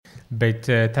Bet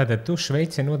tātad tu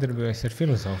Šveicē nodarbojies ar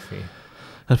filozofiju?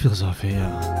 Ar filozofiju, jā.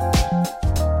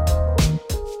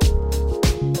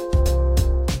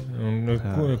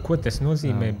 Un ko tas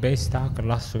nozīmē bez tā, ka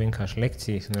lasu vienkārši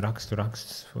lekcijas un rakstu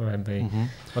rakstus?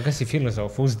 Vai kas ir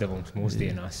filozofu uzdevums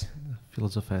mūsdienās?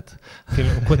 Filozofēt.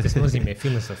 Ko tas nozīmē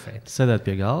filozofēt? Sēdēt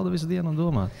pie galda visu dienu un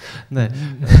domāt. Nē.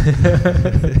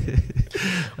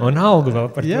 Un algu vēl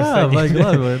par to jā, vajag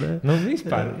labi, vai ne? Nu,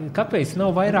 vispār, kāpēc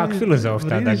nav vairāk filozofu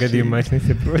tādā gadījumā? Es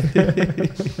nesaprotu.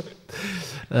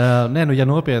 Nē, nu, ja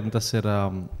nopietni tas ir,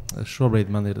 šobrīd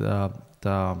man ir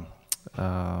tā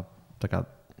kā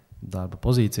darba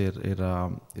pozīcija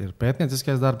ir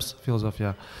pētnieciskais darbs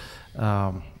filozofijā.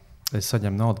 Es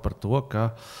saņemu naudu par to,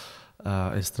 ka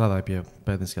es strādāju pie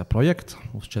pētnieciskā projekta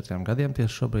uz 4 gadiem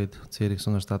tieši šobrīd Cīrigas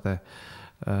universitātē.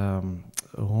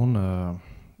 Un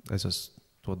es esmu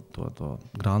to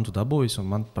grantu dabūjis, un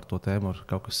man par to tēmu ir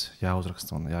kaut kas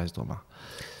jāuzraksta un jāizdomā.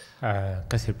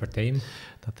 Kas ir par tēmu?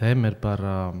 Tā tēma ir par,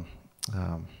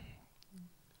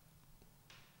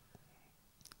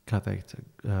 kā teikt,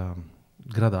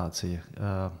 gradācija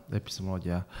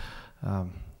epistemoloģijā.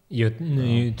 Jo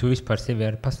tu vispār sevi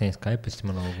arī pasniedz kā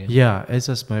epistemologu. Jā, es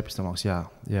esmu epistemologs, jā.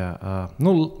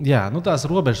 Nu, tās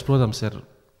robežas, protams, ir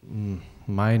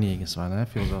mainīgas, vai ne,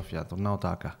 filozofijā. Tur nav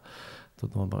tā, ka tur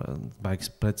baigs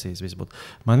precīzi viss būt.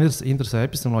 Man interesē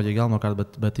epistemoloģija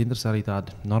galvenokārt, bet interesē arī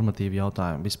tādi normatīvi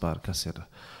jautājumi vispār, kas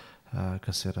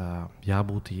ir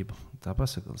jābūtība. Tā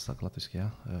pasaka latviski, jā?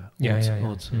 Jā.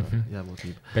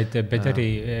 Jābūtība. Bet arī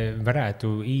varētu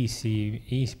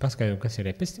īsi paskaidrot, kas ir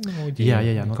epistemoloģija?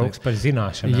 Jā. Kaut kas par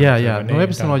zināšanām. Jā. Nu,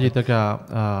 epistemoloģija tā kā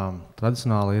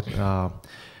tradicionāli ir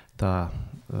tā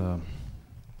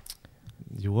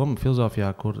joma filozofijā,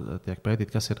 kur tiek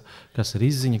pētīt, kas ir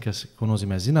izziņa, ko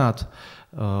nozīmē zināt,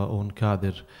 un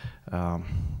kādi ir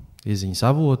izziņas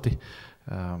avoti,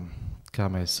 kā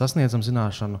mēs sasniedzam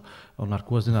zināšanu, un ar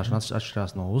ko zināšana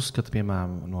atšķirās no uzskata,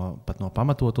 piemēram, pat no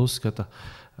pamatota uzskata,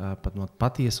 pat no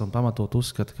patiesa un pamatota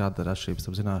uzskata, kāda ir atšķirības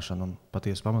starp zināšanu un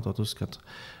patiesu pamatot uzskatu.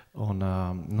 Un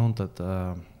tad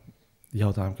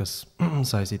jautājumi, kas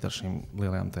saistīti ar šīm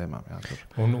lielajām tēmām. Jā,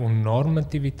 un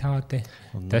normativitāte,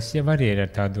 tas jau arī ir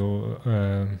ar tādu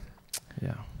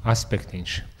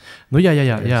aspektiņš. Nu,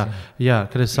 jā,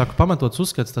 kad es saku pamatots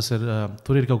uzskats, tas ir,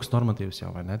 tur ir kaut kas normatīvs jau,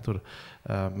 vai ne? Tur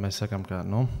mēs sakām, ka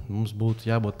mums būtu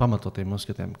jābūt pamatotiem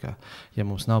uzskatiem, ka ja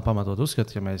mums nav pamatot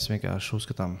uzskati, ja mēs vienkārši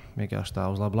uzskatām vienkārši tā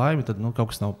uz labu laimi, tad kaut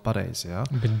kas nav pareizi. Jā.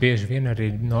 Bet bieži vien arī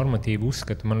normatīvu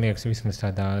uzskatu, man liekas, vismaz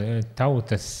tādā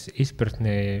tautas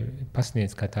izpratnē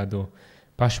pasniedz kā tādu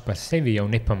pašu par sevi jau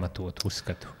nepamatotu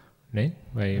uzskatu. Ne?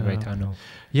 Vai tā nav?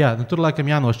 Jā, tur laikam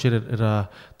jānošķir ir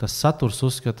tas saturs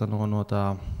uzskata no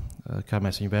tā, kā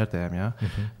mēs viņu vērtējam. Jā?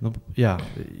 Ja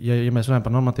mēs runājam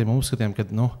par normatīviem uzskatiem, ka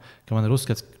man ir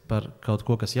uzskats par kaut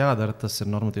ko, kas jādara, tas ir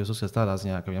normatīvs uzskats tādā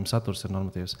ziņā, ka viņam saturs ir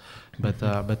normatīvs.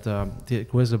 Bet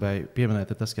ko es gribēju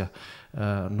pieminēt, ir tas, ka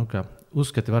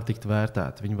uzskati var tikt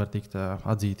vērtēti, viņi var tikt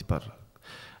atzīti par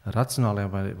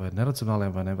racionāliem vai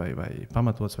neracionāliem, vai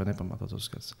pamatots vai nepamatots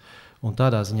uzskats. Un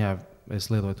tādā ziņā es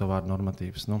lietoju to vārdu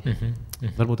normatīvs.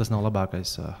 Varbūt tas nav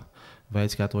labākais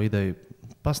veids, kā to ideju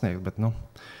pasniegt, bet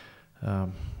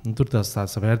tur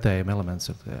tāds vērtējuma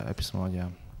elements ir epistemoloģijā.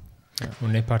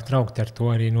 Un nepārtraukti ar to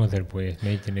arī nodarbojies,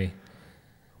 mēģināja.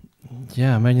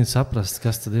 Jā, mēģina saprast,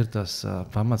 kas tad ir tas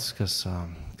pamats, kas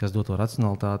dod to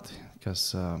racionalitāti,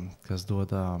 kas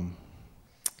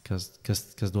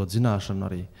dod zināšanu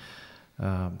arī.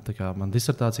 Tā kā man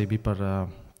disertācija bija par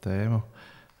tēmu,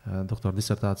 doktora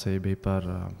disertācija bija par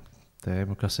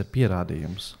tēmu, kas ir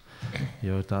pierādījums.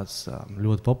 Jo ir tāds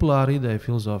ļoti populāra ideja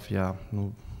filozofijā,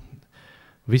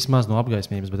 vismaz no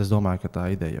apgaismības, bet es domāju, ka tā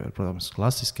ideja jau ir, protams,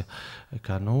 klasiska,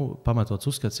 ka pamatots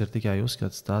uzskats ir tikai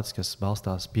uzskats tāds, kas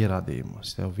balstās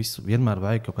pierādījumos. Tev vienmēr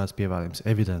vajag kaut kāds pierādījums,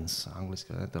 evidence,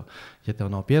 angliski. Ja tev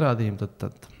nav pierādījumi,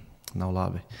 tad nav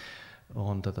labi.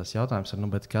 Un tad tas jautājums ir,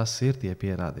 kas ir tie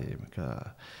pierādījumi?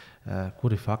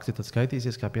 Kuri fakti tad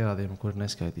skaitīsies kā pierādījumi, kuri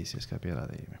neskaitīsies kā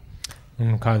pierādījumi?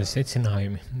 Un kādi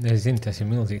secinājumi? Es zinu, tas ir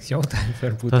milzīgs jautājums.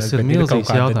 Varbūt tas ir milzīgs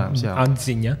jautājums, jā.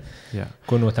 Atziņa,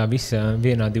 ko no tā visa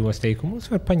vienā, divos teikumos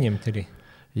var paņemt arī.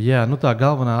 Jā, tā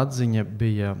galvenā atziņa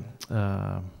bija,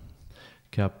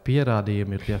 ka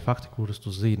pierādījumi ir tie fakti, kurus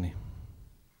tu zini.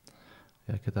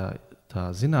 Jā, ka tā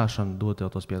zināšana dod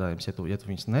tev tos pierādījumus. Ja tu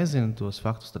viņus nezini, tos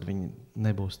faktus, tad viņi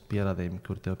nebūs pierādījumi,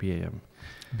 kuri tev pieejami.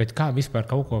 Bet kā vispār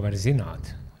kaut ko var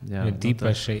zināt? Jā,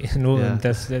 tīpaši,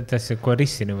 tas ir, ko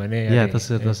risina, vai ne? Jā, tas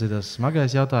ir tas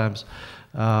smagais jautājums.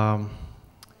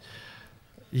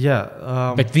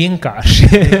 Bet vienkārši.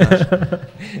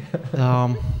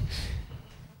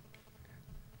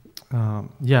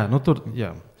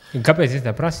 Kāpēc es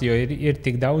tā prasu? Jo ir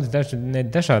tik daudz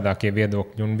dažādākie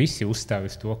viedokļi, un visi uzstāv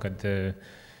uz to, ka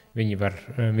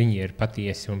viņi ir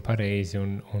patiesi un pareizi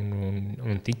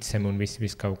un ticami, un visi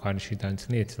kaut kādas šādas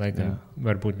lietas, lai gan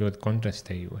var būt ļoti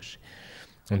kontrastējoši.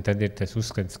 Un tad ir tas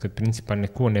uzskats, ka principā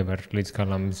neko nevar līdz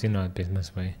galam zināt bez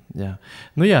maz vai. Jā.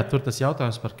 Tur tas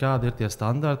jautājums par kādi ir tie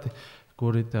standarti,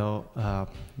 kuri tev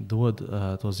dod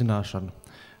to zināšanu,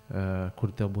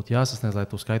 kuri tev būtu jāsasniedz, lai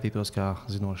tu skaitītos kā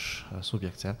zinošs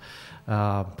subjekts. Ja?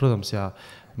 Protams,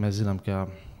 mēs zinām, ka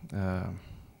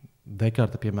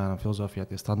Dekarta, piemēram, filozofijā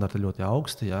tie standarti ir ļoti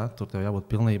augsti. Ja? Tur tev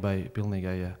jābūt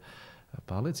pilnīgai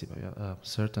pārliecībai,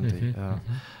 certainty,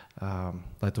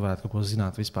 lai tu varētu kaut ko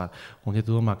zināt vispār. Un, ja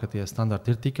tu domā, ka tie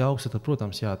standarti ir tik augsti, tad,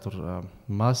 protams, tur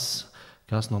maz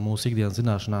kas no mūsu ikdienas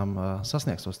zināšanām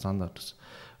sasniegs tos standartus.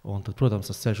 Un tad, protams,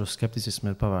 tas ceļš uz skepticismu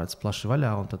ir pavērts plaši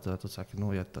vaļā. Un tad tu saki,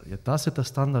 ja tas ir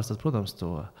tas standarts, tad, protams, tu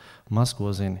maz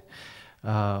ko zini.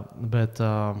 Bet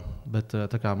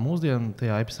tā kā mūsdienu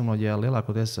tajā epistemoloģijā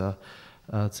lielākoties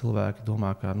cilvēki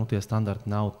domā, ka tie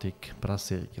standarti nav tik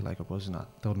prasīgi, lai kaut ko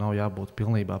zinātu. Tev nav jābūt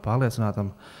pilnībā pārliecinātam,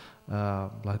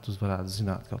 lai tu varētu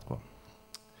zināt kaut ko.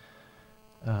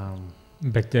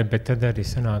 Bet tad arī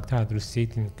sanāk tādu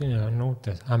cītiņu,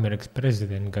 tas Amerikas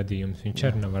prezidenta gadījums. Viņš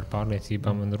arī nav ar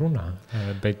pārliecībām un runā,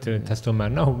 bet tas tomēr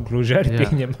nav gluži arī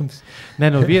pieņemams.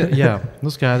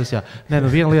 Skaidrs, jā.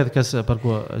 Viena lieta, par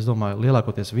ko es domāju,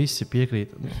 lielākoties visi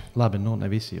piekrīt, labi, ne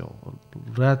visi jau,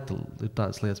 reti ir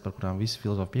tādas lietas, par kurām visi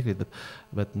filozofi piekrīt,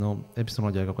 bet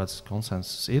epistemoloģijā kaut kāds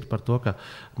konsensus ir par to, ka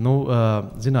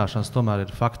zināšanas tomēr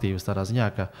ir faktīvas tādā ziņā,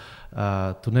 ka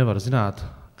tu nevari zināt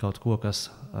kaut ko,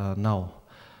 kas nav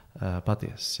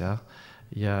patiesis. Ja?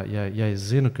 Ja es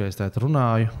zinu, ka es tēt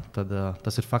runāju, tad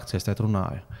tas ir fakts, ka es tēt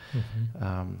runāju.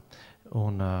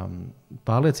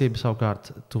 Pārliecība savukārt,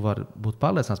 tu vari būt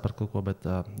pārliecināts par kaut ko, bet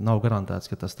nav garantēts,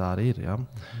 ka tas tā arī ir. Ja?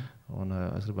 Un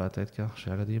es gribētu teikt, ka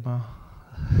šajā gadījumā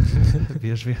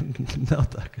bieži vien nav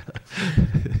tā.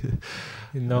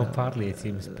 Nav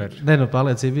pārliecības par...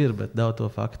 Pārliecība ir, bet nav to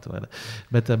faktu.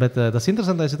 Bet tas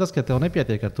interesantais ir tas, ka tev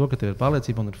nepietiek ar to, ka tev ir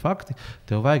pārliecība un ir fakti.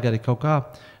 Tev vajag arī kaut kā,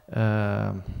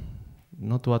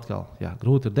 to atkal,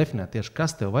 grūti ir definēt tieši,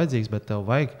 kas tev vajadzīgs, bet tev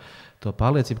vajag to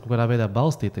pārliecību kaut kādā veidā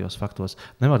balstīt tajos faktos.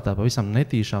 Nevar tā pavisam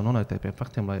netīšām nonākt pie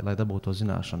faktiem, lai dabūtu to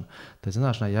zināšanu. Tai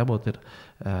zināšanai jābūt ir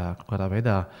kaut kādā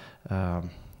veidā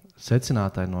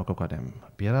secinātāji no kaut kādiem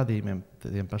pierādījumiem,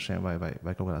 tiem pašiem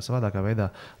vai kaut kādā savādākā veidā,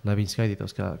 lai viņi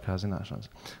skaitītos kā zināšanas.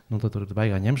 Tad tur ir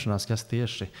baigā ņemšanās, kas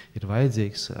tieši ir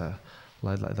vajadzīgs,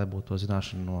 lai būtu to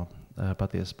zināšanu no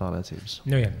patiesas pārliecības.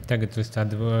 Tagad uz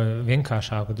tādu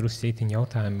vienkāršāku druscītiņu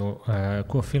jautājumu,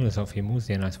 ko filozofija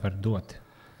mūsdienās var dot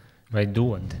vai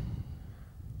dod?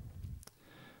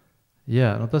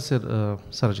 Tas ir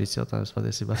sarežģīts jautājums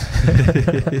patiesībā.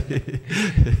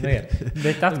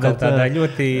 Bet atkal tādā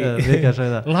ļoti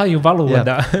laju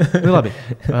valodā. Labi.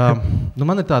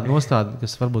 Man ir tāda nostāda,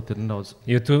 kas varbūt ir nedaudz...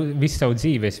 Jo tu visu savu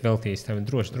dzīvi esi veltījis, tev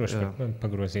droši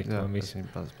pagrozīt to visu.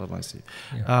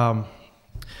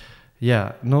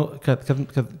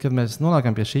 Kad mēs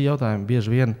nonākam pie šī jautājuma,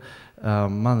 bieži vien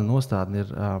mana nostāda ir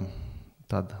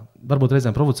tāda, varbūt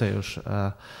reizēm provocējuša,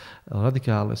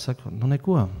 radikāli. Es saku,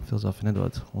 neko filozofija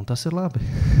nedod, un tas ir labi.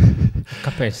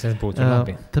 Kāpēc tas būtu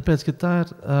labi? Tāpēc, ka tā ir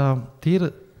tīra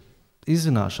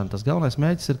izzināšana. Tas galvenais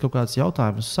mērķis ir kaut kāds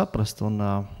jautājums saprast un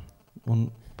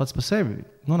pats par sevi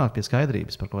nonākt pie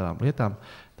skaidrības par kaut kādām lietām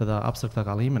tādā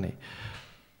abstraktākā līmenī.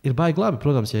 Ir baigi labi,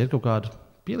 protams, ja ir kaut kāda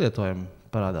pielietojuma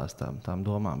parādās tām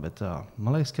domām, bet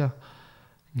man liekas, ka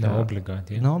nav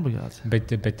obligāti. Nav obligāti. Bet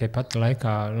tepat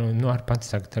laikā, ar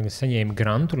pats tagad saņēma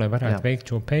grantu, lai varētu veikt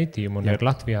šo pētījumu. Un ir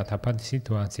Latvijā tā pati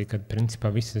situācija, kad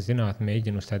principā visa zinātne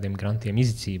mēģina uz tādiem grantiem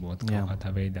izdzīvot kaut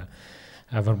kādā veidā.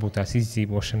 Varbūt tās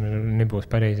izdzīvošana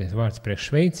nebūs pareizais vārds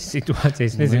priekš Šveices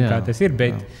situācijas. Nezinu, kā tas ir,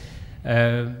 bet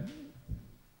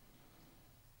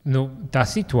tā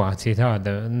situācija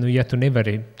tāda, ja tu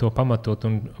nevari to pamatot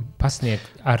un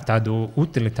pasniegt ar tādu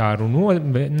utilitāru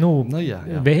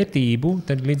vērtību,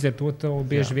 tad līdz ar to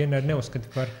bieži vien arī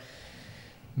neuzskata par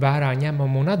vērā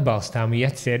ņemamu un atbalstāmu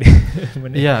ieceri.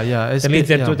 Līdz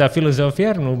ar to tā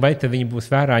filozofija ir, vai tad viņi būs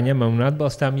vērā ņemamu un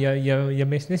atbalstāmu, ja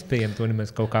mēs nespējam to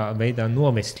nemaz kaut kā veidā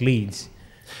novest līdzi.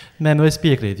 Es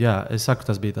piekrītu, es saku,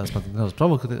 tas bija tāds nedaudz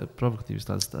provokatīvs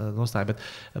nostāja, bet,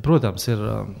 protams, ir,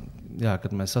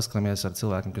 kad mēs saskaramies ar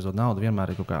cilvēkiem, kas dod naudu, vienmēr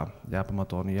ir kaut kā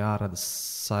jāpamato un jārada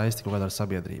saisti kaut kādā ar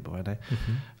sabiedrību, vai ne?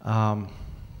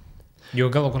 Jo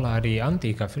galu galā arī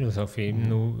antīkā filozofija,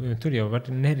 tur jau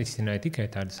nerisināja tikai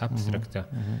tādas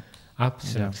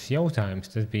abstraktas jautājumus.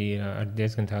 Tas bija ar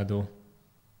diezgan tādu,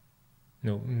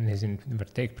 nezinu, var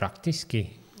teikt, praktiski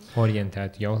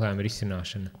orientētu jautājumu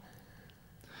risināšanu.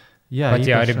 Jā, pat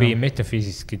ja arī bija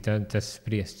metafiziski tas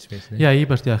spriests. Jā,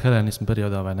 īpaši tajā helēnismu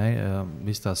periodā, vai ne?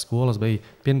 Visas tās skolas bija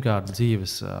pirmkārt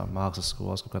dzīves mākslas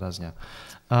skolas kaut kādā ziņā.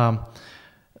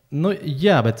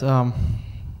 Jā, bet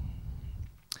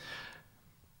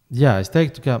jā, es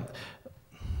teiktu, ka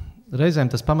reizēm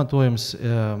tas pamatojums,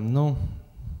 ja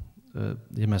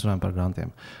mēs runājam par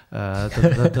grantiem,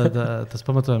 tad tas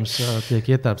pamatojums tiek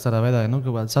ietērpts tādā veidā,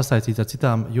 sasaistīts ar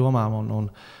citām jomām un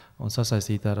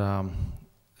sasaistīts ar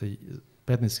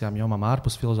pētnieciskām jomām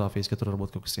ārpus filozofijas, ka tur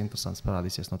varbūt kaut kas interesants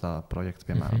parādīsies no tā projekta,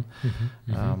 piemēram.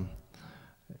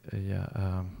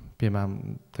 Piemēram,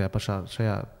 tajā pašā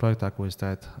šajā projektā, ko es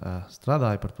teicu,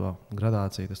 strādāju par to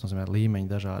gradāciju, tas nozīmē līmeņi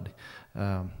dažādi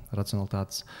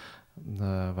racionalitātes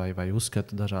vai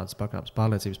uzskatu dažādas pakāpes,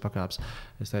 pārliecības pakāpes.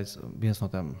 Es teicu, viens no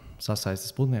tiem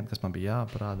sasaistes punktiem, kas man bija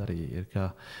jāparāda arī, ir, ka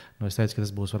es teicu, ka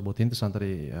tas būs varbūt interesanti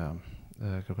arī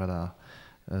kaut kādā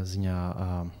ziņā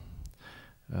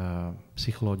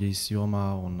psiholoģijas jomā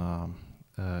un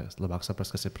labāk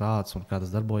saprast, kas ir prāts un kā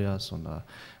tas darbojās un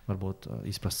varbūt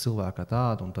izprast cilvēku kā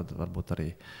tādu un tad varbūt arī,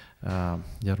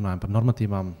 ja runājam par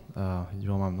normatīvām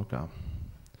jomām, kā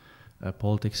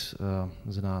politikas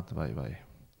zinātne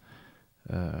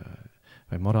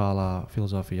vai morālā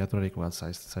filozofija, ja tur arī kaut kādas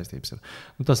saistības ir.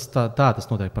 Tas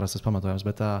noteikti parasti tas pamatojums,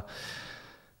 bet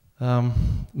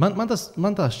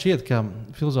man tā šķiet, ka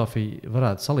filozofija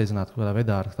varētu salīdzināt kaut kādā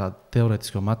veidā ar tādu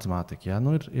teorētisko matemātiku. Ja?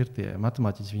 Ir tie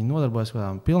matemātiķi, viņi nodarbojas ar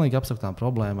kādām pilnīgi abstraktām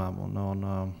problēmām, un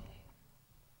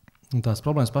tās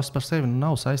problēmas pašas par sevi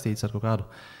nav saistītas ar kaut kādu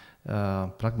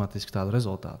pragmatisku tādu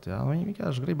rezultātu. Ja? Viņi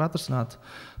vienkārši grib atrisināt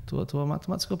to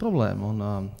matemātisko problēmu. Un,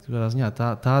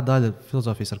 tā daļa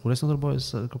filozofijas, ar kur es nodarbojos,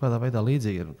 kaut kādā veidā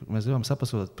līdzīga ir. Mēs gribam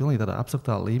saprast pilnīgi tādā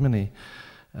abstraktā līmenī,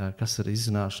 kas ir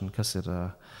izzināšana, kas ir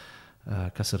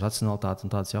racionalitāte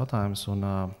un tāds jautājums. Un,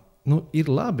 ir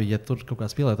labi, ja tur kaut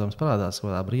kāds pielietojums parādās kaut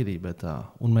kādā brīdī,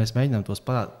 un mēs mēģinām tos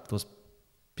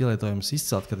pielietojumus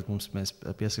izcelt, kad mēs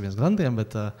pieskaramies grantiem,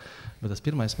 bet tas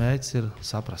pirmais mērķis ir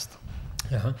saprast.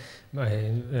 Aha. Vai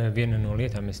viena no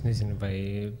lietām, es nezinu,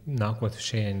 vai nākot uz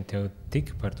šeit tev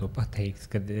tika par to pateikts,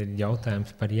 kad ir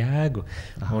jautājums par jēgu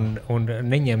un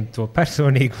neņem to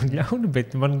personīgi un ļaunu,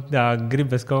 bet man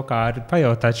gribas kaut kā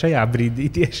pajautāt šajā brīdī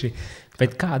tieši,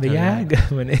 bet kāda jēga?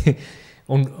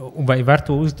 Un vai var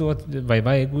to uzdot, vai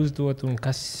vajag uzdot, un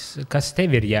kas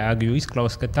tev ir jēga? Jo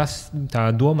izklausās, ka tā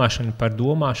domāšana, par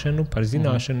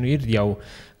zināšanu ir jau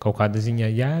kaut kāda ziņā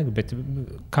jēga, bet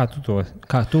kā tu šo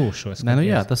skaties?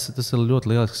 Jā, tas ir ļoti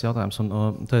lielisks jautājums, un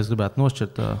te es gribētu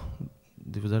nošķirt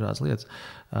divas dažādas lietas.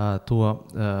 To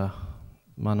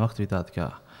manu aktivitāti kā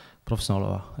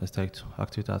profesionālo, es teiktu,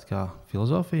 aktivitāti kā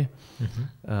filozofija,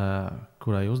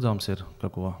 kurai uzdevums ir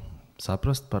kaut ko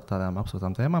saprast par tādām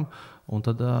abstraktām tēmām, un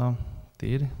tad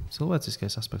tīri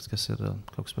cilvēciskais aspekts, kas ir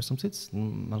kaut kas pavisam cits.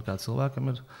 Man kā cilvēkam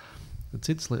ir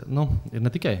citas lietas, ir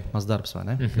ne tikai maz darbs, vai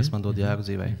ne, kas man dod jēgu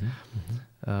dzīvei.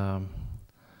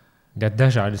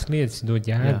 Dažādas lietas dod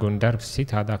jēgu un darbs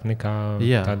citādāk nekā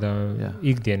tāda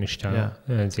ikdienišķā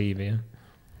dzīve.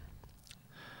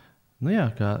 Ja?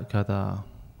 Kā tā...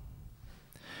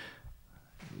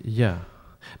 Jā.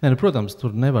 Protams,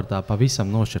 tur nevar tā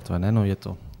pavisam nošķirt, vai ne, ja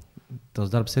tu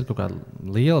tavs darbs ir kaut kāda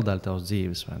liela daļa tavas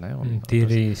dzīves, vai ne?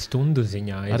 Tīri stundu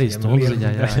ziņā. Arī stundu ziņā,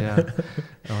 jā.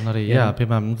 Un arī,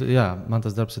 piemēram, man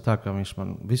tas darbs ir tā, ka viņš man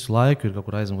visu laiku ir kaut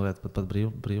kur aizmugurēt, pat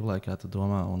brīvlaikā tu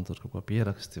domā un tur kaut ko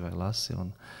pieraksti vai lasi un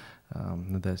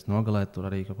nedēļas nogalē tur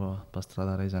arī kaut ko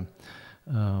pastrādā reizēm.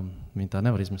 Viņi tā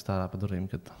nevar izmest ārā pa durvīm,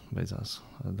 kad beidzās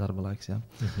darba laiks, jā.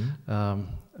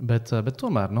 Bet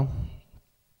tomēr,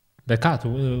 Bet kā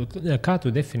tu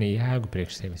definēji jēgu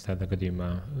priekš sevis tādā gadījumā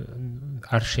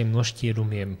ar šiem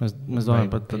nošķīrumiem? Mēs domājam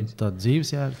par tādu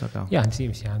dzīves jēgu? Tā kā? Jā,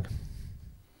 dzīves jēga.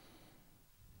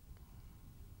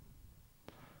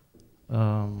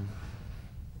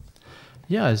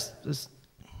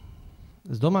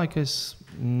 Es domāju, ka es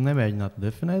nemēģinātu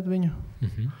definēt viņu.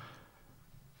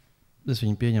 Es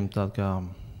viņu pieņemu tādu kā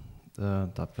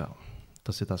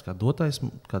tas ir tāds kā dotais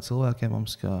kā cilvēkiem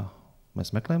mums, ka mēs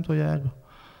meklējam to jēgu.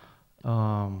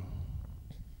 Un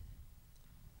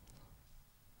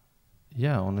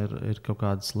ir kaut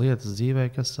kādas lietas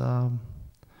dzīvē, kas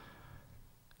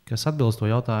atbilst to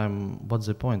jautājumu what's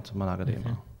the point manā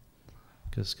gadījumā,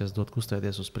 kas dod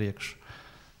kustēties uz priekšu.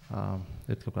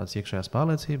 Ir kaut kādas iekšējās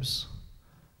pārliecības,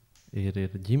 ir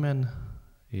ģimene,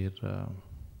 ir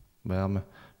vēlme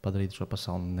padarīt šo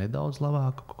pasauli nedaudz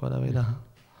labāku kaut kādā veidā.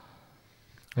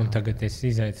 Un tagad es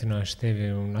izaicināšu tevi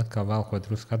un atkal valkot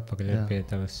drusku atpakaļ pie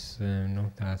tavas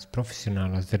tās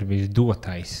profesionālās darbības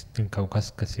dotais. Kaut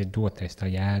kas, kas ir dotais,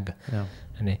 tā jēga.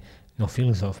 No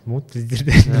filozofa mutes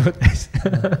dzirdēt dotais.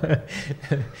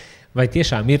 vai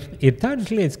tiešām ir tādas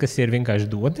lietas, kas ir vienkārši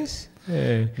dotas?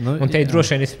 Un te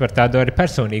droši vien es par tādu arī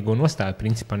personīgu nostāju,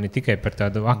 principā ne tikai par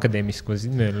tādu akadēmisko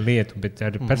lietu, bet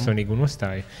arī personīgu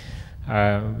nostāju,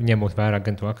 ņemot vērā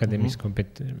gan to akadēmisko,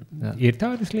 bet ir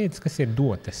tādas lietas, kas ir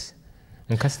dotas.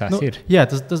 Un kas tās ir? Jā,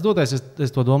 tas dotais,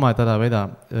 es to domāju tādā veidā,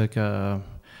 ka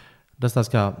tas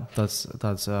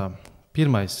tāds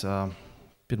pirmais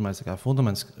kā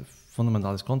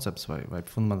fundamentālis koncepts vai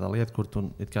fundamentāla lieta, kur tu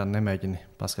it kā nemēģini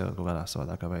paskaidrot kaut kādā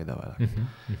savādākā veidā vairāk.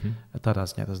 Tādā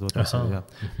ziņā tas dotais ir, jā.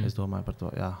 Es domāju par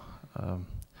to, jā.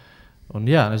 Un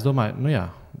jā, es domāju,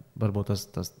 varbūt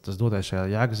tas dotais šajā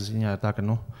jēgas ziņā ir tā,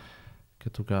 ka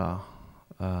tu kā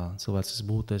cilvēks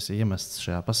būtu, esi iemests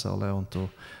šajā pasaulē un tu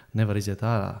nevari iziet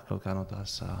ārā kaut kā no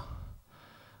tās,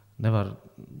 nevar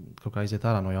kaut kā iziet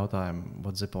ārā no jautājuma,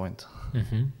 what's the point?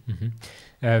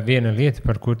 Viena lieta,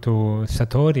 par kur tu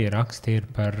Satori raksti, ir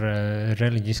par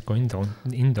reliģisko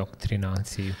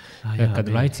indoktrināciju.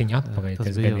 Kad laiciņu atpakaļ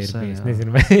tas gan ir bijis.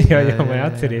 Nezinu, vai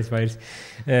atceries vairs.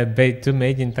 Bet tu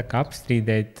mēģini tā kā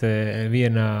apstrīdēt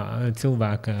vienā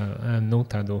cilvēka,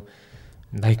 tādu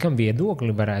laikam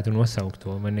viedokli varētu nosaukt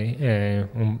to,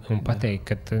 un pateikt,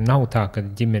 ka nav tā, ka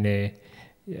ģimenē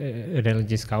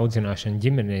reliģiskā audzināšana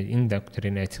ģimenē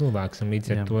indoktrinē cilvēks un līdz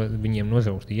ar to viņiem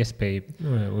nozauktu iespēju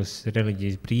uz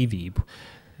reliģijas brīvību.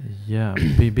 Jā,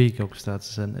 bija kaut kas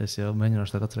tāds, es jau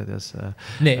mēģināšu tādu atcerēties.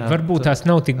 Nē, varbūt tās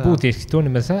nav tik būtiski to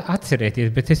nemaz atcerēties,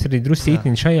 bet es arī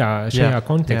drusītiņi šajā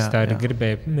kontekstā arī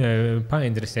gribēju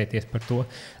painteresēties par to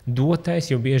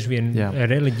dotais, jo bieži vien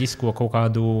reliģisko kaut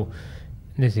kādu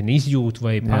izjūtu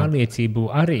vai pārliecību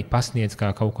arī pasniedz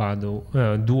kā kaut kādu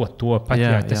dot to pat,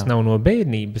 ja tas nav no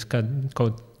bērnības, ka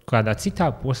kaut kādā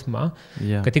citā posmā,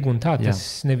 ka tik un tā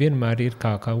tas nevienmēr ir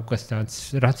kā kaut kas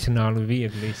tāds racionāli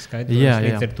viegli skaidrojams.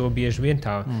 Līdz ar to bieži vien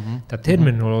tā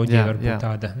terminoloģija var būt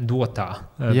tāda dotā.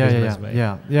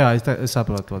 Jā, es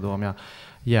saprotu to domu,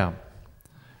 jā.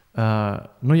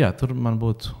 Tur man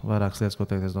būtu vairākas lietas, ko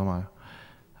teikt, es domāju.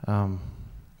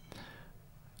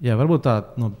 Jā, varbūt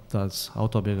tādas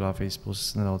autobiogrāfijas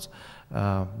puses nedaudz.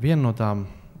 Viena no tām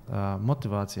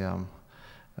motivācijām,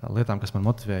 lietām, kas man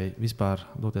motivēja vispār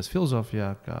doties filozofijā,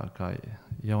 kā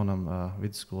jaunam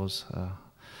vidusskolas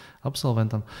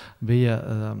absolventam, bija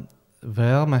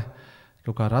vēlme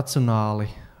kaut kā racionāli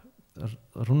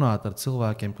runāt ar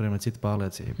cilvēkiem, kuriem ir cita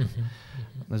pārliecība.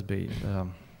 Es biju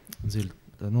dziļi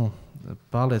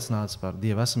pārliecināts par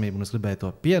Dieva esamību, un es gribēju to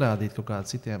pierādīt kaut kādiem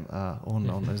citiem, un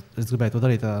es gribēju to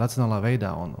darīt tādā racionālā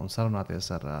veidā un sarunāties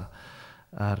ar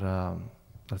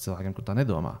cilvēkiem, kur tā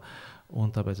nedomā. Un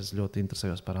tāpēc es ļoti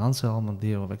interesējos par Anselma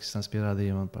Dieva eksistences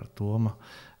pierādījumiem, par Toma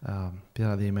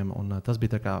pierādījumiem, un tas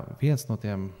bija tā kā viens no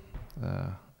tiem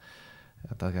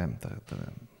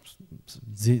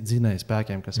dzinēju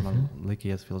spēkiem, kas man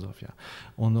lika iet filozofijā.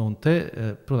 Un te,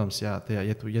 protams, ja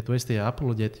tu esi tajā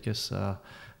apoloģētikas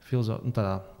filozofija,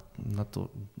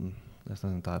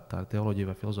 tā ir teoloģija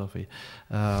vai filozofija,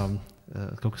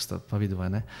 kaut kas tā pa vidu, vai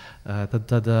ne? Tad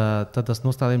tas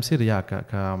nostādījums ir,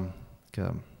 ka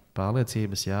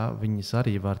pārliecības, viņas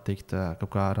arī var tikt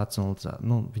kaut kā racionalizēt,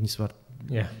 viņas var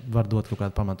dot kaut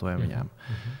kādu pamatojumu viņām.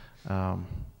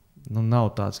 Nav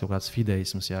tāds kaut kāds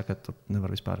fideisms, ka tu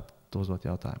nevar vispār to uzdot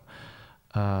jautājumu.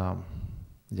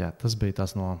 Tas bija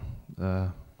tas no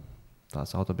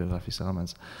tās autobiogrāfijas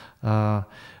elements.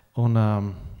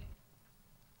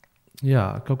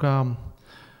 Kaut kā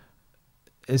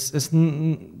es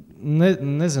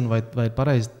nezinu, vai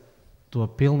pareizi to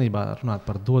pilnībā runāt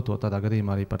par doto, tādā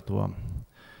gadījumā arī par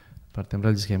tiem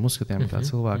reliģiskiem uzskatiem kā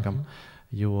cilvēkam,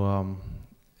 jo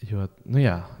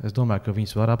es domāju, ka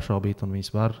viņus var apšaubīt un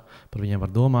par viņiem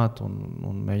var domāt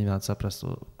un mēģināt saprast,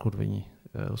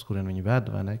 uz kurien viņi ved,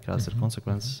 vai ne, kādas ir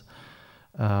konsekvences.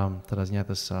 Tādā ziņā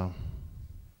tas...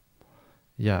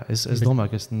 Es domāju,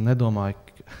 ka es nedomāju,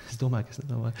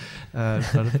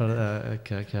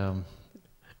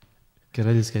 ka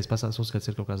reliģiskais pasaules uzskats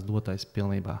ir kaut kāds dotais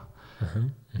pilnībā.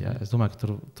 Es domāju, ka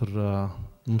tur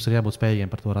mums ir jābūt spējīgiem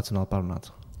par to racionāli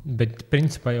parunāt. Bet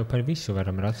principā jau par visu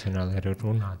varam racionāli arī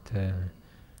runāt.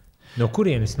 No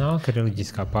kurienes nāk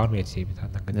reliģiskā pārliecība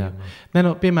tādā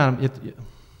gadījumā? Piemēram, ir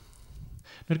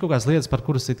kaut kādas lietas, par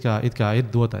kuras it kā ir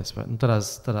dotais.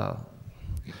 Tādā...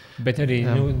 Bet arī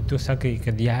tu saki,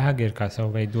 ka jēga ir kā savu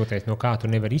veidu dotais, no kā tu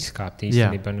nevari izskāpt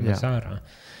īstenībā nemaz ārā.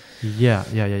 Jā.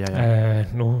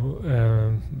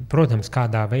 Protams,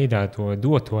 kādā veidā to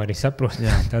doto arī saprot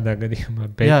tādā gadījumā.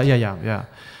 Bet... Jā.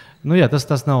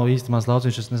 Tas nav īsti mans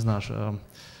lauciņš, es nezināšu.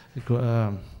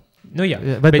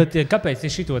 Bet kāpēc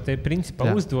es šito te principā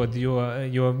uzdod, jo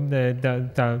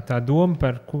tā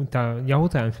doma, tā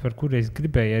jautājums, par kuru es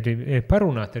gribēju arī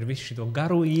parunāt ar visu šito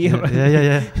garu ievadu.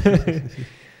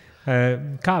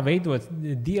 Kā veidot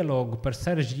dialogu par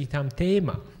sarežģītām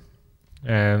tēmām?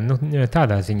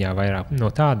 Tādā ziņā vairāk no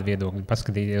tāda viedokļa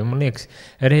paskatīties. Man liekas,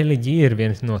 reliģija ir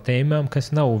viens no tēmām, kas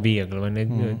nav viegli.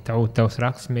 Tavs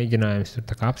raksts mēģinājums tur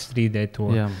tā kā apstrīdēt to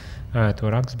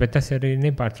rakstu, bet tas arī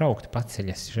nepārtraukti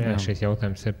paceļas šis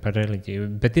jautājums par reliģiju.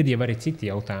 Bet ir jau arī citi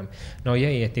jautājumi. Nav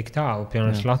jāiet tik tālu.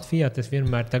 Piemēram, Latvijā tas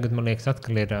vienmēr tagad, man liekas,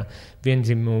 atkal ir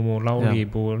viendzimumu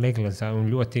laulību legalizēta un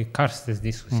ļoti karstas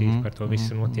diskusijas par to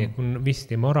visu notiek. Un visi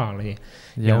tie morālie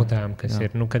jautājumi, kas ir,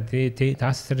 kad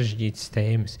tās sarežģītas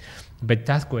tēmas. Bet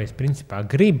tas, ko es principā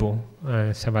gribu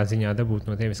savā ziņā dabūt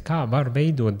no tevis, kā var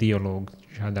veidot dialogu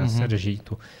šādā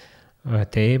sarežģītu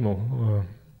tēmu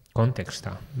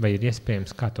kontekstā, vai ir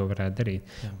iespējams, kā to varētu darīt.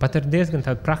 Pat ar diezgan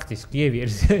tādu praktisku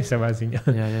ievirzi savā ziņā.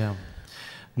 Jā.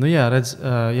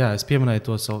 Es pieminēju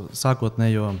to savu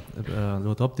sākotnējo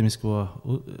ļoti optimisko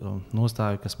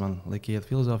nostāju, kas man lika iet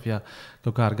filozofijā.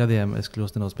 Kaut kā ar gadiem es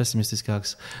kļūstu nedaudz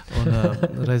pesimistiskāks. Un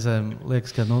reizēm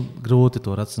liekas, ka grūti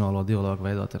to racionālo dialogu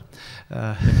veidot.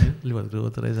 Ļoti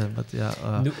grūti reizēm. Bet,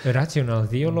 racionāls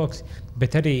dialogs,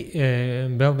 bet arī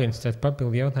vēl viens tāds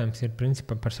papildu jautājums ir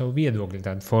principā par savu viedokļu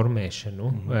tādu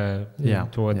formēšanu,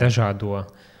 dažādo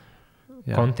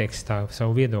kontekstā,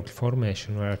 savu viedokļu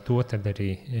formēšanu, ar to tad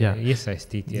arī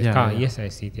iesaistīties. Kā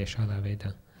iesaistīties šādā veidā?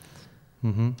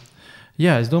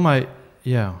 Es domāju,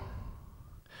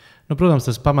 protams,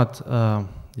 tas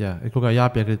ir kaut kā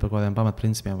jāpiekrīt par kādiem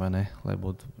pamatprincipiem, vai ne, lai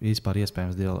būtu vispār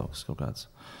iespējams dialogs kaut kāds.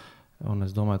 Un es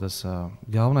domāju, tas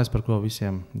galvenais, par ko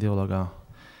visiem dialogā,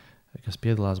 kas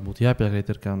piedalās, būtu jāpiekrīt,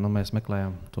 ir, ka mēs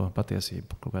meklējam to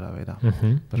patiesību kaut kādā veidā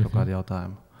par kaut kādu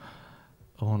jautājumu.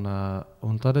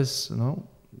 Un tad es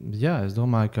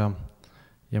domāju, ka,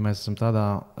 ja mēs esam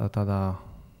ar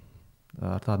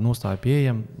tādu nostāju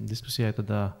pieejami diskusijai,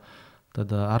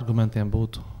 tad argumentiem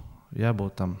būtu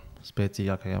jābūt tam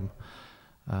spēcīgākajam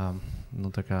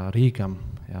rīkam,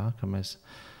 ka mēs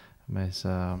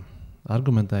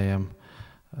argumentējam,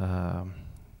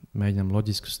 mēģinam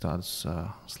loģiskus tādus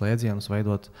slēdzienus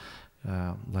veidot,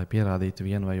 lai pierādītu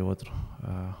vienu vai otru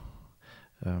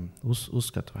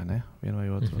uzskatu, vai ne? Vienu vai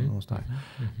otru nostāju.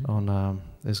 Un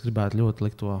es gribētu ļoti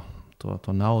likt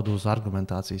to naudu uz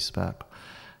argumentācijas spēku.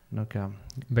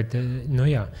 Bet,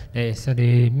 es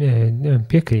arī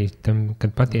piekrītu tam, ka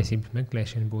patiesības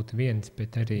meklēšana būtu viens,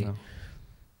 bet arī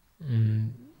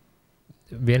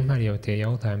vienmēr jau tie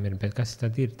jautājumi ir, bet kas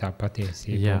tad ir tā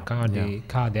patiesība?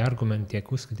 Kādi argumenti tiek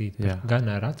uzskatīti par gan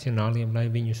racionāliem, lai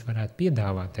viņus varētu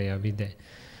piedāvāt tajā vidē?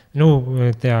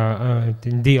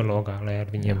 Dialogā, lai ar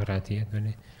viņiem varētu iet.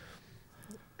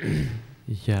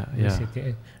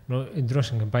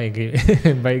 Droši vien, ka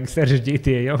baigi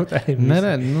sarežģītie jautājumi.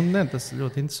 Nē, tas ir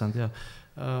ļoti interesanti.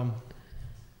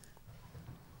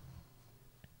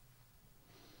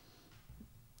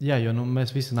 Jo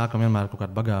mēs visi nākam vienmēr kaut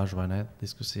kādu bagāžu vai ne,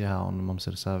 diskusijā, un mums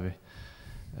ir savi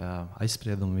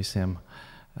aizspriedumi visiem.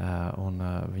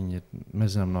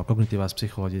 Mēs zinām no kognitīvās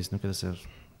psiholoģijas, ka tas ir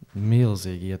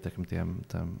milzīgi ietekmi tiem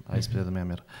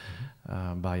aizspriedumiem, ir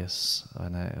bias, vai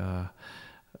ne?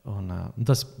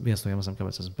 Tas viens no iemesliem,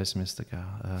 kāpēc esmu pesimists.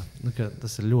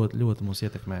 Tas ir ļoti, ļoti mūs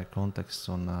ietekmē konteksts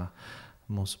un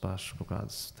mūsu pašu kaut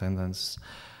kādas tendences.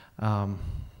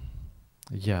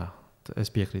 Es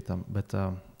piekrītu tam, bet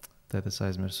tad es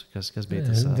aizmirsu, kas bija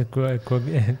tas.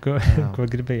 Ko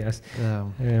gribējās?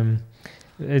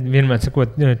 Vienmēr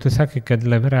sakot, tu saki, ka,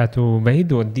 lai varētu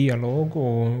veidot dialogu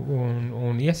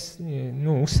un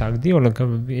uzsākt dialogu, ka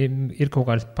ir kaut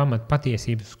kādas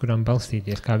pamatpatiesības, uz kurām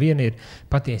balstīties. Kā viena ir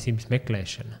patiesības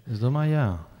meklēšana. Es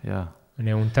domāju, jā.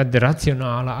 Un tad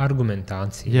racionāla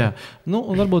argumentācija.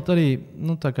 Un varbūt arī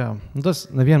tas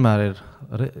nevienmēr ir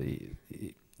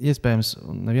iespējams,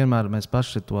 un nevienmēr mēs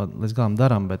paši to līdz galam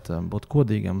darām, bet būt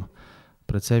kodīgam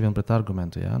pret sevi un pret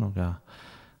argumentu.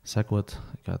 Sekot,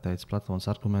 kā teica Platons,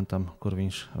 argumentam, kur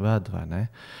viņš ved, vai ne?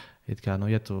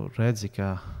 Ja tu redzi,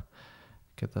 ka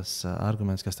tas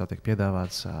arguments, kas tev tiek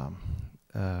piedāvāts,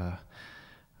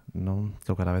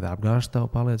 kaut kādā veidā apgāž tavu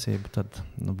pārliecību, tad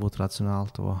būtu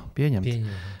racionāli to pieņemt.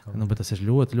 Bet tas ir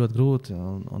ļoti, ļoti grūti,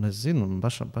 un es zinu,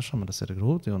 pašam tas ir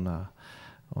grūti, un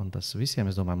tas visiem,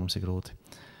 es domāju, mums ir grūti.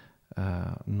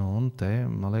 Un te,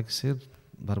 man liekas, ir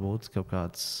varbūt kaut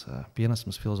kāds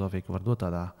pienesums filozofija, ko var dot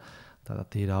tādā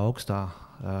tīrā augstā,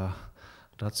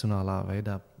 racionālā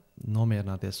veidā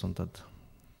nomierināties un tad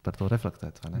par to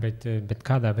reflektēt. Bet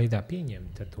kādā veidā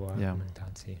pieņemt to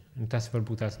argumentāciju? Tas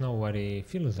varbūt tās nav arī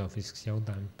filozofisks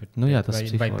jautājums.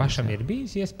 Vai pašam ir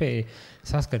bijis iespēja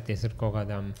saskarties ar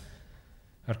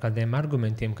kādiem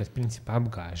argumentiem, kas principā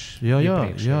apgāž? Jā.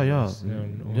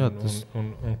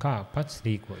 Un kā pats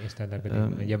rīkojies tādā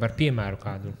gadījumā? Ja var piemēru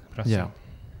kādu prasīt?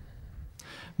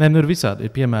 Nē, nu ir visādi.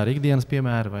 Ir piemēri, ikdienas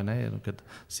piemēri, vai ne? Kad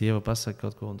sieva pasaka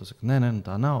kaut ko, un tu saki, nē,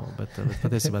 tā nav. Bet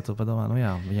patiesībā tu padomā,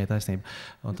 viņai taisnība.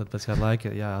 Un tad pēc kāda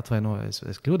laika, atvainojies,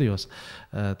 es kļūdījos.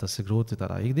 Tas ir grūti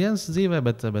tādā ikdienas dzīvē,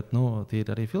 bet tīri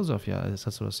arī filozofijā. Es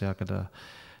atceros,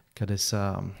 kad es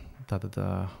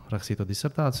rakstīju to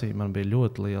disertāciju, man bija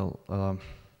ļoti liela.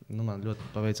 Man ļoti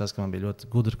paveicās, ka man bija ļoti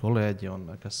gudri kolēģi, un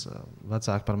kas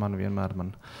vecāki par mani vienmēr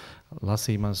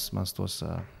lasīja mans tos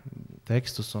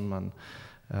tekstus un man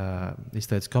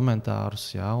izteica komentārus.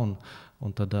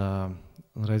 Un tad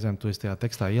reizēm tu tajā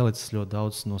tekstā ielicis ļoti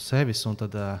daudz no sevis, un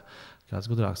tad kāds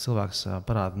gudrāks cilvēks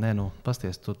parāda,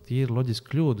 pasties, tu tīri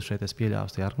loģisku kļūdu šeit es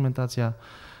pieļāvu tajā argumentācijā.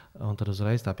 Un tad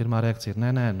uzreiz tā pirmā reakcija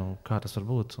ir, kā tas var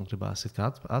būt, un gribās it kā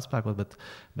atspēkot,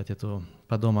 bet ja tu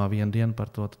padomā vienu dienu par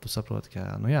to, tad tu saproti,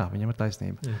 ka, viņam ir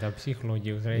taisnība. Tā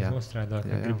psiholoģija uzreiz nostrādā,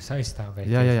 ka gribas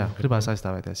aizstāvēties. Jā, gribās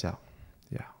aizstāvēties, jā.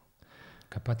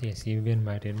 Ka patiesība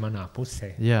vienmēr ir manā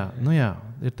pusē. Jā,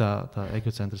 ir tā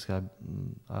egocentriskā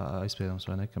aizspriedums,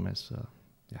 vai ne, ka mēs,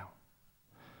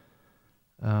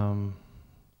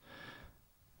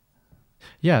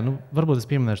 varbūt es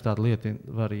pieminēšu tādu lietu,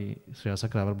 arī šajā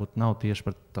sakarā varbūt nav tieši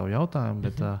par tavu jautājumu,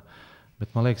 bet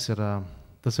man liekas,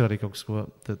 tas ir arī kaut kas, ko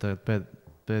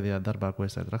pēdējā darbā, ko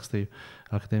es rakstīju,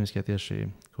 akadēmiskajā tieši,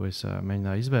 ko es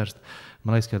mēģināju izvērst.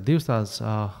 Man liekas, ka ir divas tādas,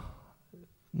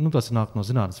 tas nāk no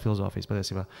zinātnes filozofijas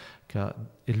patiesībā, ka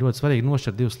ir ļoti svarīgi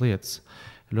nošķirt divas lietas.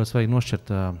 Ir ļoti svarīgi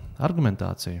nošķirt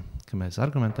argumentāciju, ka mēs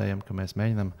argumentējam, ka mēs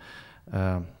mēģinam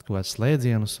kaut kādus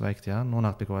slēdzienus veikt,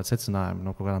 nonākt pie kaut kāda secinājuma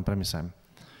no kaut kādām premisēm.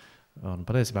 Un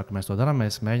patiesībā, ka mēs to darām,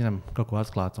 mēs mēģinām kaut ko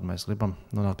atklāt, un mēs gribam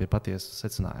nonākt pie patiesa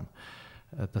secinājuma.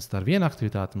 Tas ir viena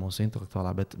aktivitāte mūsu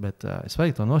intelektuālā, bet es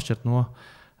vajag to nošķirt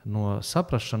no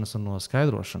saprašanas un no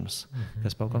skaidrošanas,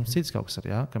 kas kaut kas cits kaut kas ir.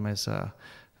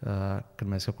 Kad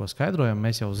mēs kaut ko skaidrojam,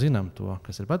 mēs jau zinām to,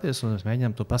 kas ir patiesa, un mēs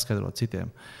mēģinām to paskaidrot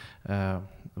citiem.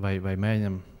 Vai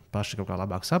mēģinām paši kaut kā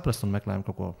labāk saprast un meklējam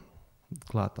kaut ko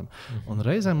klātam. Un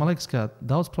reizēm man liekas, ka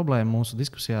daudz problēmu mūsu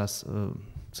diskusijās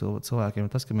cilvēkiem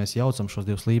ir tas, ka mēs jaucam šos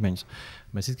divus līmeņus.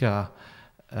 Mēs it kā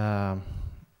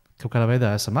kaut kādā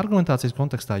veidā esam argumentācijas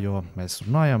kontekstā, jo mēs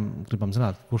runājam, gribam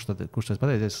zināt, kurš tas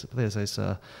patiesais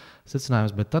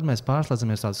secinājums, bet tad mēs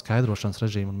pārslēdzamies tādu skaidrošanas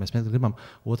režīmu, un mēs gribam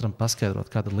otram paskaidrot,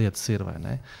 kāda lietas ir vai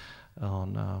ne.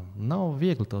 Un, nav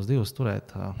viegli tos divus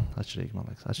turēt atšķirīgi, man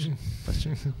liekas.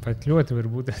 Atšķirīgi. Pat ļoti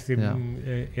varbūt tas ir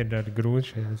arī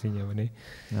grūti šajā ziņā. Vai ne?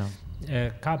 Jā.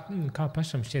 Kā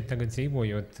pašam šķiet tagad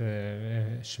dzīvojot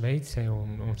Šveicē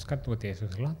un skatoties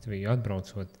uz Latviju,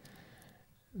 atbraucot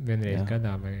vienreiz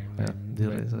gadā vai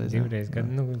divreiz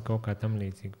gadā, kaut kā tam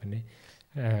līdzīgi. Vai ne?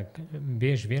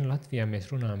 Bieži vien Latvijā mēs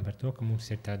runājam par to, ka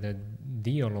mums ir tāda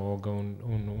dialoga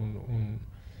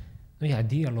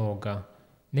dialoga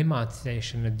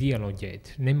nemācēšana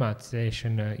dialoģēt,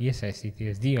 nemācēšana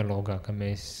iesaistīties dialogā, ka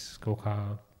mēs kaut kā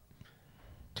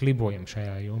klibojam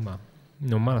šajā jomā.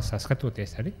 No malas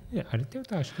skatoties, arī tev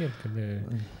tā šķiet,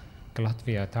 ka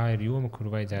Latvijā tā ir joma,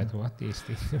 kuru vajadzētu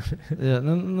attīstīt. Jā,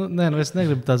 es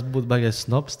negribu tās būt baigais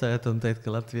snobstēt un teikt,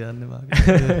 ka Latvijā nemāk.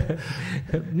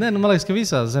 Man liekas, ka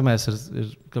visās zemēs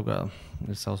ir kaut kā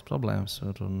ir savas problēmas.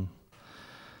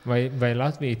 Vai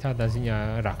Latvija tādā ziņā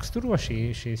raksturo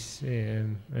šīs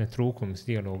trūkums,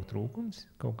 dialogu trūkums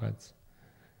kaut kāds?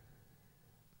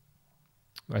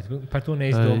 Vai par to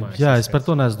neesi domājis? Jā, es par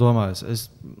to neesmu domājis.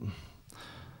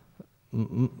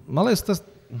 Man liekas, tas...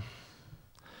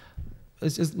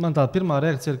 Man tā pirmā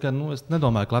reakcija ir, ka es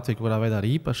nedomāju, ka Latvija kaut kādā veidā ir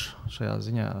īpaša šajā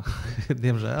ziņā.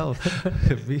 Diemžēl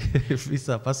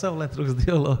visā pasaulē trūkst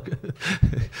dialogu.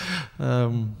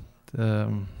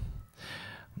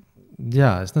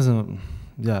 Es nezinu,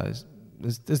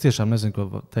 es tiešām nezinu,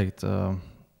 ko teikt.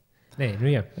 Nē,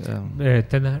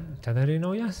 tad arī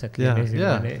nav jāsaka. Jā,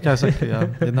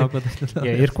 nav ko teikt.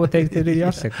 Ja ir ko teikt, ir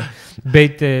jāsaka.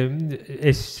 Bet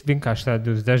es vienkārši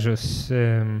tādus dažus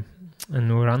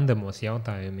randamos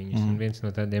jautājumiņus, un viens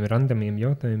no tādiem randamiem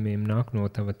jautājumiem nāk no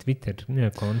tava Twitter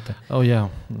konta. Jā,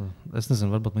 es nezinu,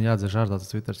 varbūt man jāatdzer ārdā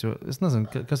tas Twitter, jo es nezinu,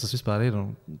 kas tas vispār ir.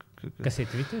 Kas ir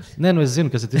Twitter? Nē, es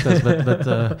zinu, kas ir Twitter, bet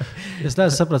es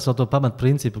neesmu sapratis to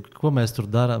pamatprincipu, ko mēs tur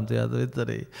darām tajā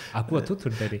Twitterī. Ko tu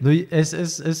tur dari? Es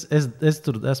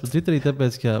tur esmu Twitterī,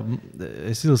 tāpēc, ka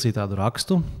es izlasīju tādu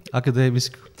rakstu,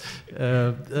 akadēmisku,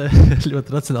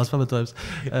 ļoti racionāls pamatojums,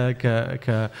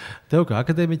 ka tev kā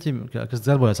akadēmiķim, kas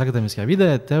darbojas akadēmiskajā vidē,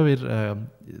 tev ir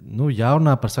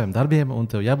jārunā par saviem darbiem, un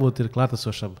tev jābūt ir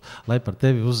klātesošam, lai par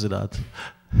tevi uzzinātu.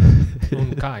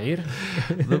 Un kā ir?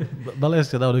 Man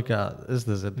liekas, ka nav nekā, es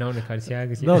nezinu. Nav nekādas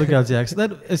jēgas. Nav nekādas jēgas.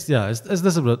 Es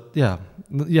nesaprotu, jā,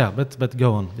 bet go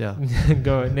on, jā.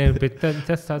 Bet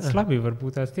tas tāds labi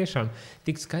varbūt tās tiešām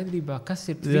tik skaidrībā, kas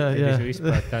ir Twitteris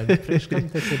vispār tādi, priekš kam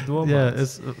tas ir domāts. Jā,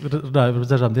 es runāju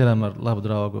pirms dažām dienām ar labu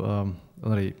draugu, un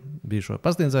arī bijušo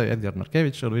pasniedzēju Edgars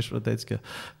Markevičs, un viņš teica, ka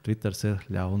Twitters ir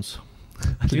ļauns.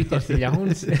 Twitters ir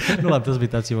ļauns. Labi, tas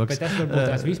bija tāds joks. Bet tas varbūt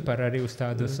tās vispār arī uz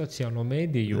tādu sociālo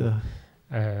mediju,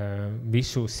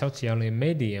 visu sociālajiem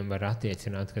medijiem var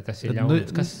attiecināt, ka tas ir ļauns.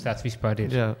 Kas tāds vispār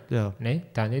ir? Jā. Ne?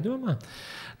 Tā nedomā?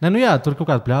 Ne, tur kaut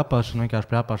kāda pļāpāšana,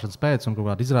 vienkārši pļāpāšanas pēc un kaut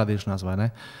kāda izrādīšanās, vai ne?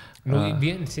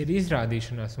 Viens ir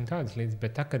izrādīšanās un tādas lietas,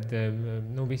 bet tā, kad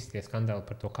visi tie skandāli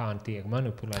par to, kā tiek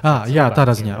manipulēti. Jā,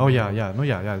 tādā ziņā.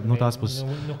 Tās puses.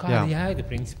 Kāda jēga,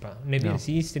 principā? Neviens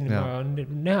īstenībā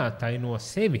neataino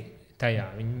sevi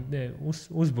tajā. Viņi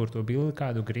uzbur to bildi,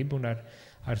 kādu grib un ar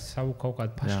savu kaut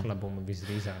kādu pašlabumu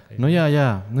visdrīzāk.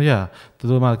 Jā. Tu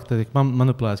domā, ka tiek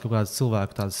manipulēts kaut kāds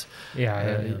cilvēku tāds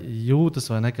jūtas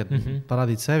vai ne, kad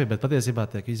parādīt sevi, bet patiesībā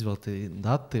tiek izvelti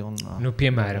dati.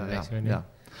 Piemēram, vai ne?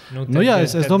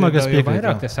 Es domāju, ka es piekrītu.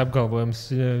 Vairāk tas apgalvojums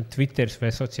Twitters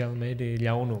vai sociāla mēdīja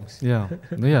ļaunums. Jā,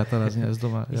 tādā ziņā es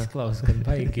domāju. Izklausās, ka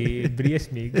baigi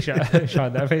briesmīgi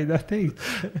šādā veidā teikt.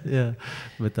 Jā,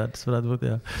 bet tā tas varētu būt,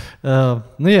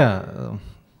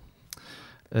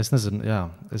 es nezinu,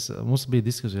 mums bija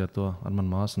diskusija ar manu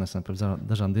māsu nesen pirms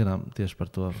dažām dienām tieši par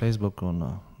to Facebook un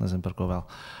nezinu par ko vēl.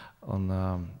 Un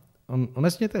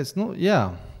es viņai teicu,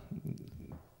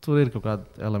 tur ir kaut kādi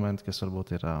elementi, kas varbūt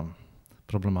ir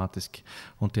problemātiski,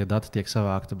 un tie dati tiek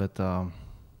savākti, bet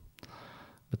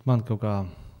man kaut kā,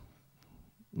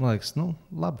 man liekas,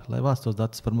 labi, lai vāc tos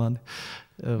datus par mani.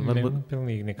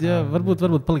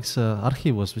 Varbūt paliks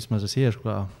arhīvos, vismaz es iešu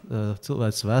kā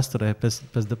cilvēks vēsturē, pēc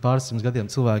pāris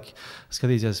gadiem cilvēki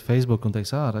skatīsies Facebook un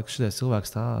teiks, šitais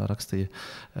cilvēks tā rakstīja.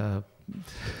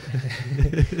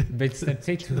 Bet starp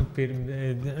citu,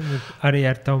 arī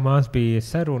ar tavu māsu bija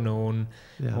saruna,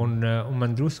 un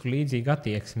man drusku līdzīga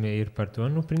attieksme ir par to.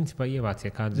 Principā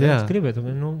ievāciet kādu zēles gribētu,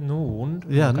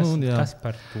 kas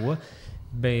par to.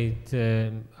 Bet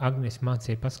Agnes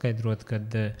mācīja paskaidrot,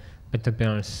 kad bet tad,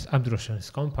 piemēram,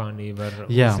 apdrošināšanas kompānija var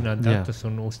uzzināt datus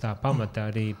un uz tā pamata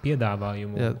arī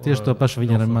piedāvājumu. Tieši to pašu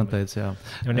viņa man teica.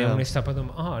 Un es tā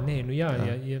padomāju,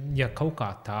 ja kaut kā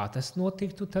tā tas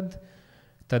notiktu,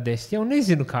 tad es jau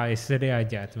nezinu, kā es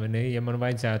reaģētu. Ja man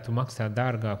vajadzētu maksāt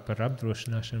dārgāk par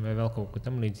apdrošināšanu vai vēl kaut ko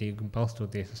tam līdzīgu,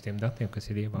 balstoties uz tiem datiem, kas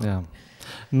ir ievākti.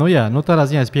 Tādā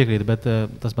ziņā es piekrītu, bet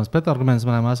tas mans pretarguments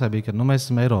manai māsai bija, ka mēs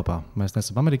esam Eiropā, mēs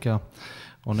neesam Amerikā.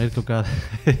 Un ir kaut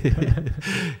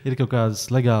kādas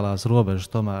legālās robežas,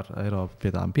 tomēr Eiropa pie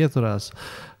tām pieturās,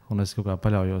 un es kaut kā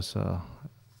paļaujos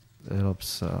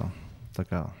Eiropas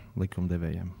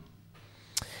likumdevējiem.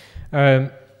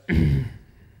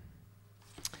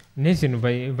 Nezinu,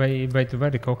 vai tu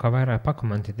vari kaut kā vairāk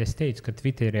pakomentēt. Es teicu, ka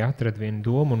Twitterī atradu vienu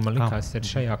domu, un man likās, ka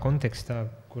šajā kontekstā,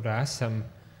 kurā esam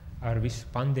ar visu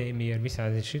pandēmiju, ar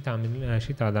visām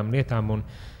šitādām lietām, un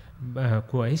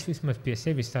ko es vismaz pie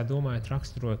sevis tā domāju,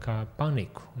 raksturoju kā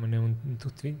paniku. Un tu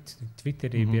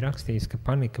Twitterī bija rakstījis, ka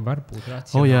panika var būt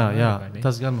racionāla.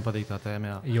 Tas gan man patīk tā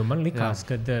tēma. Jo man likās,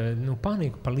 ka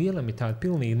panika pa lielam ir tāda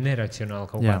pilnīgi neracionāla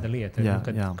kaut kāda lieta.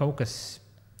 Kad kaut kas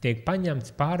tiek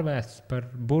paņemts, pārvērsts par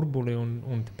burbuli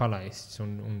un palaists.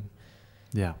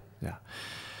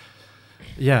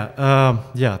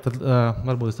 Tad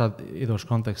varbūt es tādu iedošu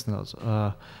kontekstu nedaudz.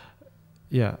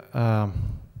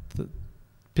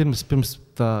 Pirms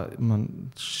man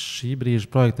šī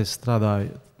brīža projekta es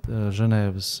strādāju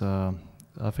Ženēvas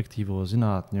afektīvo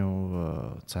zinātņu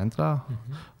centrā,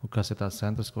 kas ir tāds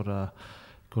centrs, kur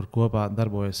kopā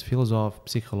darbojas filozofi,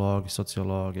 psihologi,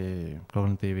 sociologi,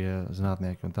 kognitīvie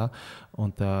zinātnieki un tā. Un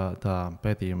tā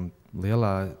pētījuma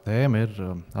lielā tēma ir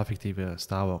afektīvie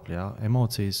stāvokļi,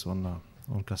 emocijas un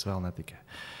kas vēl ne tikai.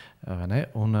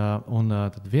 Ne? Un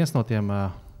tad viens no tiem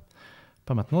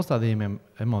pamatnostādījumiem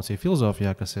emociju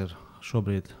filozofijā, kas ir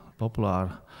šobrīd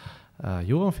populāra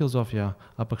joma filozofijā,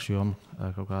 apakšjoma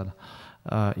kaut kāda,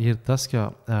 ir tas,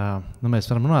 ka mēs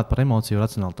varam runāt par emociju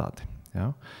racionalitāti. Ja?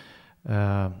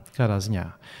 Kādā ziņā.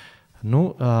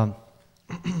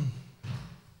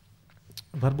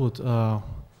 Varbūt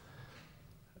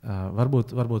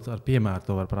ar piemēru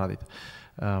to var parādīt.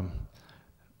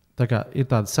 Tā kā ir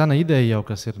tāda sena ideja jau,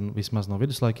 kas ir vismaz no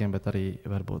viduslaikiem, bet arī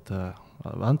varbūt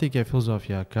antīkajā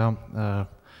filozofijā, ka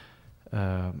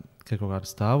kaut kādi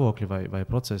stāvokļi vai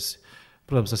procesi,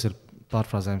 protams, tas ir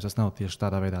pārfrāzējums, tas nav tieši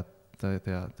tādā veidā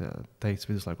teikts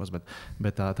viduslaikos,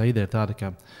 bet tā ideja ir tāda, ka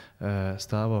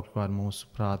stāvokļi, kāda mūsu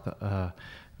prāta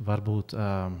var būt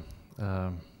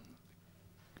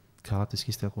kā latviski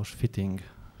iztiekoši fitting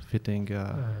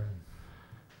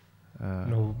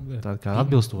tāda kā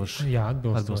atbilstoši. Jā,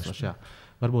 atbilstoši. Jā.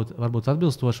 Varbūt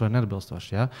atbilstoši vai neatbilstoši.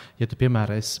 Ja, ja tu,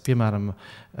 piemēram,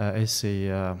 esi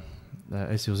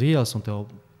uz ielas un tu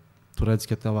redzi,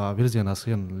 ka tavā virzienā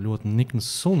skrien ļoti nikns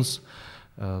suns,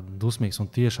 dusmīgs un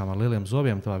tiešām ar lieliem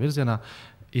zobiem tavā virzienā,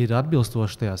 ir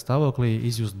atbilstoši tajā stāvoklī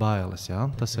izjust bailes. Ja?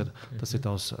 Tas ir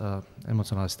tavs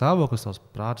emocionālais stāvoklis, tavs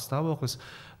prāta stāvoklis,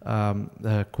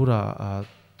 kurā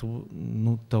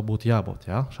tev būtu jābūt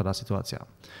šādā situācijā.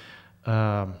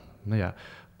 Jā.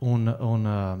 Un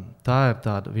tā ir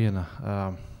tāda viena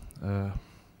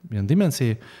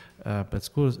dimensija, pēc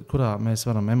kurā mēs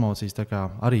varam emocijas tā kā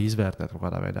arī izvērtēt kaut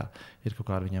kādā veidā. Ir kaut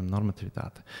kāda viņiem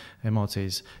normativitāte.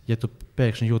 Emocijas, ja tu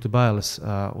pēkšņi jūti bailes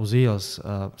uz ielas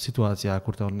situācijā,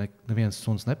 kur tev neviens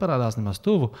suns neparādās nemaz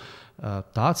tuvu,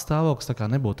 tāds stāvoklis tā kā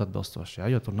nebūtu atbilstošs,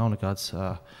 jo tur nav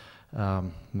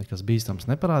nekas bīstams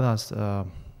neparādās.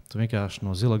 Tu vienkārši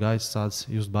no zila gaisa sāc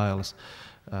just bailes.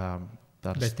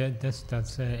 Bet tas ir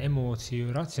tāds emociju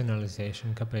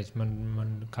racionalizēšana, kāpēc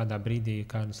man kādā brīdī ir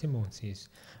kādas emocijas.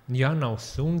 Ja nav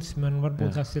suns, man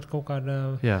varbūt tas ir kaut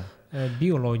kāda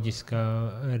bioloģiska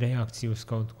reakcija uz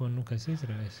kaut ko, kas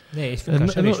izraisa. Nē, es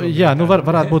vienkārši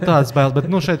varētu būt tādas bailes, bet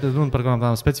šeit ir runa par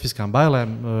kādām specifiskām bailēm,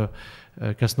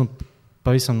 kas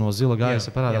pavisam no zila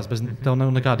gaisa parādās, bet tev nav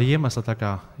nekāda iemesla tā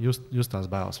kā just tās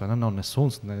bailes. Vai nav ne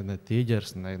suns, ne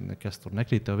tīģeris, nekas tur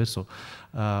nekrīt tev virsū.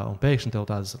 Un pēkšņi tev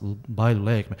tādas baiļu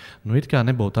lēkme. It kā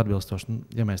nebūtu atbilstoši,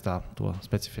 ja mēs to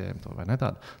specifējam, vai ne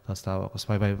tāds stāvoklis,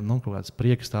 vai kaut kāds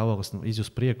prieka stāvoklis,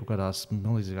 izjust prieku kādās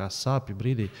milzīgās sāpju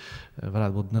brīdī,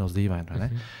 varētu būt nedaudz dīvaini, vai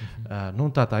ne?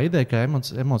 Tā ideja, ka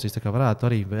emocijas tā kā varētu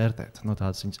arī vērtēt no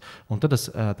tādas viņas. Un tad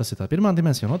tas ir tā pirmā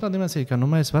dimensija, un otrā dimensija, ka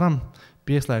mēs varam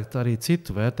pieslēgt arī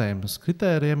citu vērtējumu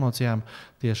kritēriju emocijām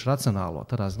tieši racionālo.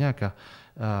 Tādā ziņā, ka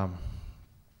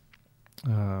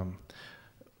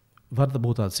var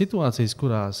būt tādas situācijas,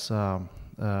 kurās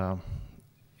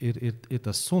ir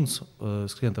tas suns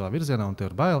skrien tavā virzienā un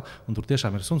tev ir bail, un tur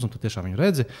tiešām ir suns, un tu tiešām viņu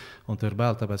redzi, un tev ir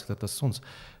bail, tāpēc, ka tas suns.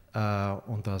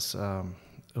 Un tavs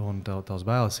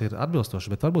bailes ir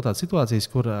atbilstošas, bet varbūt tādas situācijas,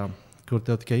 kur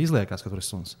tev tikai izliekās, ka tur ir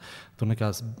suns. Tur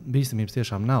nekādas bīstamības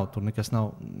tiešām nav. Tur nekas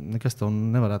tev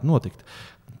nevarētu notikt.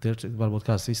 Varbūt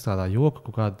kāds izstrādā joku,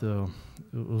 kaut kādu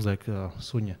uzliek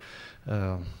suņa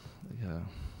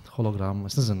hologrammu.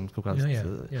 Es nezinu, kaut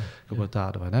ko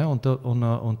tādu, vai ne? Un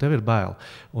tev ir bail.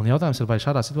 Un jautājums ir, vai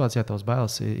šādā situācijā tavs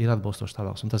bailes ir atbilstošs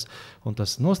tālāks. Un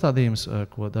tas nostādījums,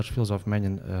 ko daži filozofi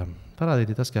mēģina parādīt,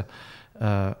 ir tas, ka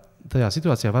tajā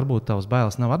situācijā varbūt tavs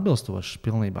bailes nav atbilstošas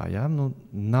pilnībā. Ja?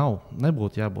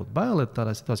 Nebūtu jābūt bailē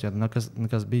tādā situācijā,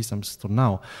 nekas bīstams tur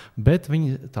nav. Bet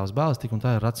tavs bailes tik un tā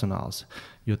ir racionāls.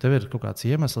 Jo tev ir kaut kāds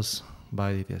iemesls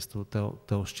baidīties.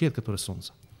 Tev šķiet, ka tur ir suns.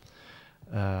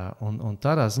 Un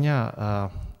tādā ziņā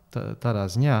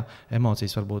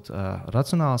emocijas var būt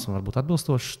racionālas un var būt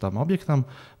atbilstošas tam objektam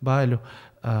baiļu.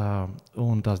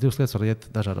 Un tās divas lietas var iet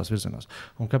dažādos virzienos.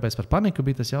 Un kāpēc par paniku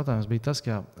bija tas jautājums? Bija tas,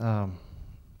 ka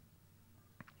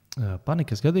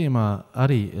panikas gadījumā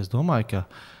arī es domāju, ka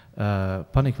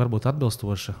panika var būt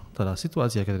atbilstoša tādā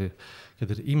situācijā, kad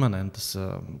ir imanentas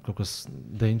kaut kas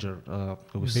danger,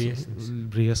 kaut kas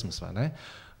briesmas, vai ne?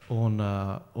 Un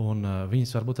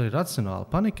viņas var būt arī racionāla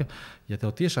panika, ja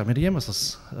tev tiešām ir iemesls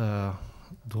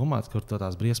domāt, kur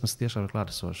tās briesmas tiešām ir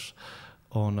klātesošas.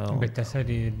 Bet tas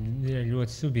arī ir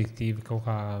ļoti subjektīvi kaut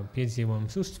kā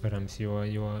piedzīvojums uztverams, jo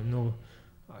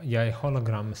ja ir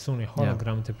hologramma, suni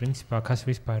hologramma, tad principā kas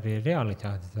vispār ir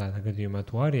realitāte tādā gadījumā,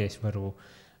 to arī es varu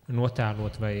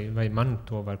notēlot vai man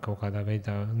to var kaut kādā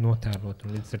veidā notēlot,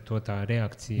 un līdz ar to tā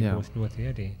reakcija būs ļoti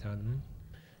arī tāda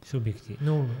subjektīva.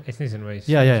 Es nezinu, vai es...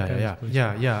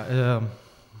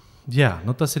 Jā,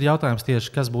 tas ir jautājums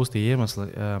tieši, kas būs tie iemesli,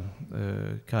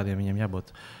 kādiem viņiem jābūt.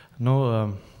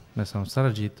 Mēs varam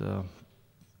sarežģīt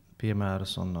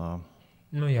piemērus un...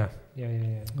 Jā.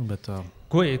 Bet,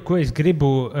 ko es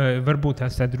gribu, varbūt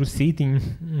tās tādu rusītiņu,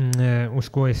 uz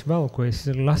ko es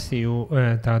lasīju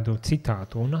tādu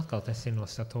citātu, un atkal tas ir no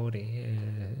Satori,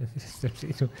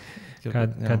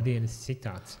 kā dienas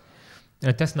citāts.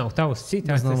 Tas nav tavs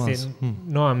citāts, tas ir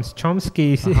Noams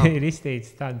Čomskijs ir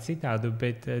izteicis tādu citādu,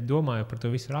 bet domāju par to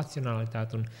visu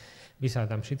racionalitāti un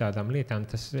visādām šitādām lietām.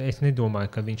 Es nedomāju,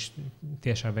 ka viņš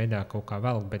tiešā veidā kaut kā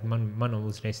velk, bet man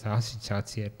uzreiz tā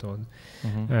asociācija ar to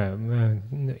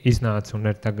iznāca, un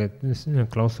tagad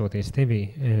klausoties tevī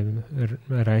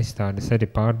raisa tādas arī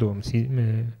pārdomas.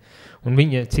 Un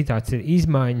viņa citāts ir: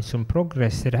 izmaiņas un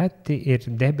progress reti ir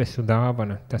debesu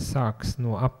dāvana, tas sākas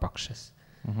no apakšas.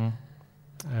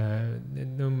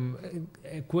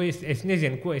 es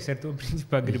nezinu, ko es ar to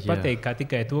principā gribu pateikt, kā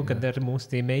tikai to, ka ar mūsu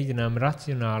tie mēģinām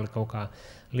racionāli kaut kā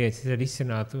lietas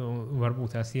risināt, varbūt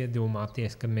tās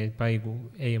iedomāties, ka mēs baigu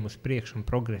ejam uz priekšu un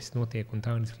progress notiek un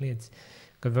tādas lietas,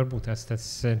 kad varbūt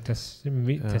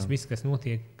tas viss, kas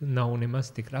notiek, nav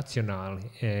nemaz tik racionāli,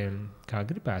 kā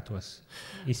gribētos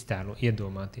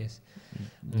iedomāties.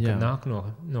 Un kad nāk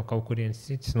no kaut kurienes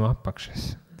cits no apakšas.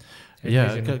 Es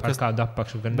nezinu, par kādu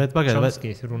apakšu, gan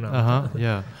Čomskijs runā.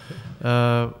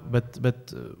 Bet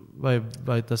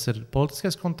vai tas ir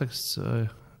politiskais konteksts?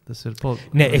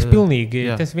 Nē, es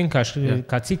pilnīgi, tas vienkārši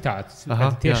kā citāts,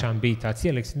 tiešām bija tāds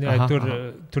ieliks.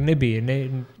 Tur nebija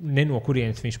ne no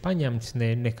kurienes viņš paņemts,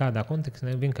 ne kādā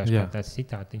kontekstā, vienkārši kā tāds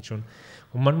citātiņš.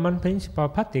 Un man principā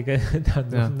patīk, ka tā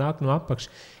nāk no apakšas.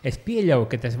 Es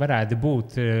pieļauju, ka tas varētu būt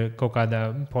kaut kādā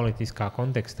politiskā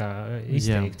kontekstā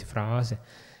izteikti frāze.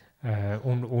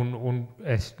 Un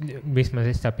vismaz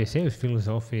es tā pie sevis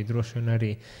filozofiju, droši vien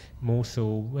arī mūsu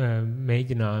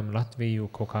mēģinājumu Latviju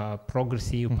kaut kā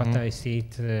progresīvu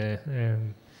pataisīt,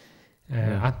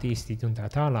 attīstīt un tā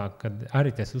tālāk, kad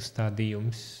arī tas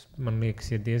uzstādījums, man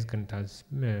liekas, ir diezgan tāds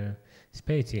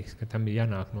spēcīgs, ka tam ir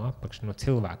jānāk no apakšas, no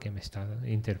cilvēkiem, es tā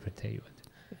interpretējot.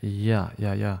 Jā. Es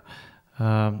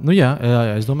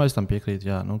domāju, es tam piekrītu,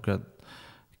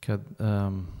 kad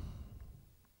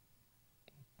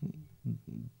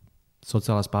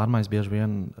sociālās pārmaiņas bieži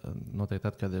vien notiek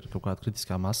tad, kad ir kaut kāda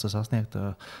kritiskā masa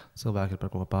sasniegta, cilvēki ir par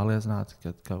kaut ko pārliecināti, ka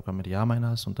kaut kam ir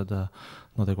jāmainās, un tad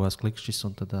notiek kaut kāds klikšķis,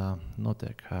 un tad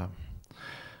notiek.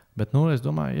 Bet, es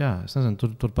domāju, es nezinu,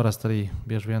 tur parasti arī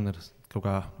bieži vien ir kaut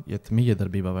kā iet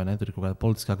mijiedarbībā, vai ne, tur ir kaut kāda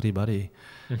politiskā grība arī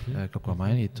kaut ko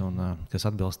mainīt, un kas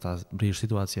atbilst tās brīža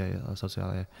situācijai,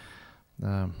 sociālajai.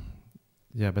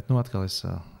 Bet atkal es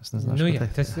nezinu,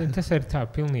 tas ir tā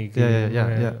pilnīgi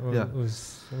uz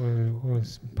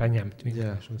paņemt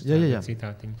vienkārši uz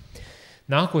citātiņu.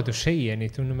 Nākot uz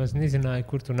šejieni, tu nemaz nezināji,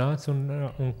 kur tu nāc un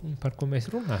par ko mēs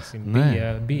runāsim.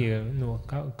 Bija no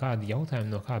kāda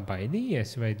jautājuma, no kā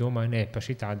baidījies, vai domāju, par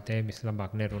šitādu tēmu es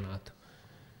labāk nerunātu?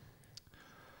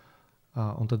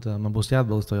 Un tad man būs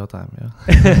jāatbild to jautājumu.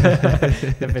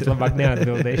 Tāpēc labāk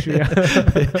neatbildēšu.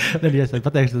 Es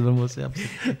pateikšu, tad man būs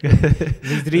jāpasaka.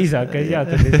 Visdrīzāk,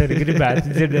 tad es arī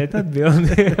gribētu dzirdēt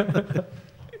atbildi.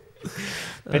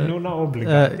 Bet nav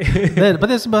obligāti.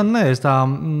 Patiesībā es tā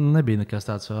nebija nekas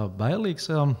tāds bailīgs.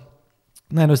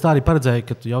 Es tā arī paredzēju,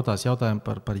 ka tu jautās jautājumu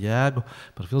par jēgu,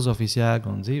 par filozofijas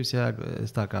jēgu un dzīves jēgu.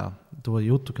 Es tā kā to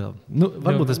jūtu, ka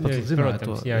varbūt es pat zināju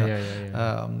to.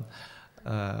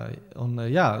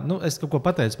 Es kaut ko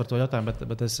pateicu par to jautājumu,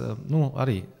 bet es,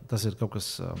 arī tas ir kaut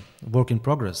kas work in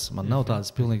progress. Man nav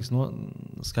tādas pilnīgas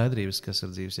skaidrības, kas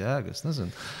ir dzīves jēga. Es nezinu.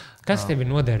 Kas tevi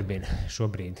nodarbina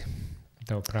šobrīd,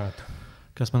 tavu prātu?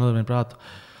 Kas man nodarbina prātu?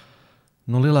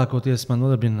 Lielākoties man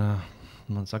nodarbina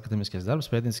mans akademiskais darbs,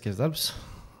 pētnieciskais darbs.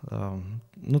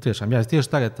 Tiešām, es tieši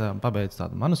tagad pabeidzu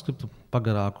tādu manuskriptu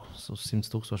pagarāku uz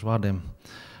 100,000 vārdiem.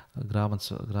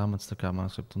 Grāmatas tā kā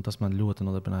manuskriptu, un tas man ļoti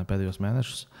nodarbināja pēdējos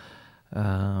mēnešus.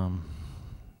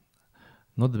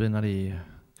 Nodarbina arī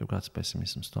kaut kāds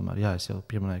pesimisms. Tomēr, es jau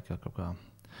pieminēju, ka kaut kā...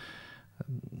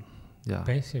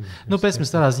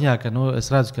 Pesimisms tādā ziņā, ka es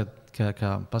redzu,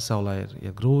 ka pasaulē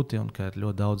ir grūti un ka ir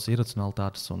ļoti daudz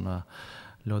iracionalitātes un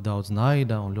ļoti daudz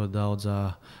naida un ļoti daudz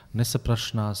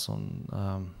nesaprašanās.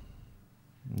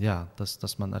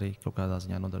 Tas man arī kaut kādā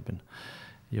ziņā nodarbina.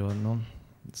 Jo,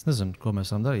 es nezinu, ko mēs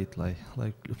varam darīt, lai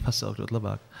pasauli kļūtu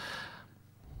labāk.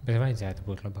 Bet vajadzētu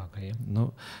būt labākajiem.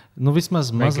 Vismaz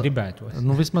gribētos.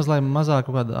 Vismaz, lai mazāk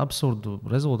kaut kādu absurdu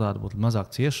rezultātu būtu, mazāk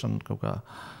ciešanu kaut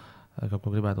ko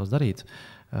gribētos darīt.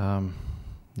 Man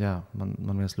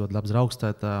viens ļoti labs draugs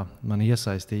mani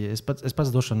iesaistīja. Es pats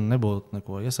droši vien nebūtu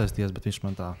neko iesaistījies, bet viņš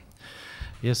man tā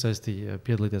iesaistīja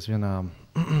piedalīties vienā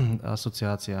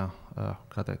asociācijā,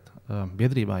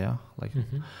 biedrībā,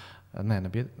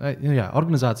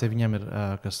 organizācija viņiem ir,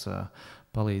 kas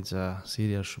palīdz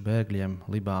sīriešu bēgļiem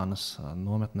Libānas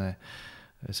nometnē.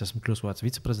 Es esmu kļuvis kaut kāds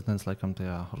viceprezidents, laikam,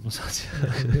 tajā organizācijā.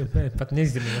 Pat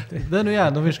nezinot.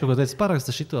 Viņš kaut ko teica,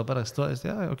 paraksta šito, paraksta to. Es,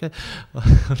 ok.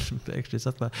 Pēkšņi es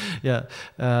atklāju.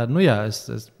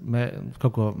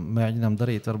 Kaut ko mēģinām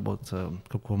darīt, varbūt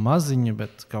kaut ko maziņu,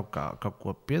 bet kaut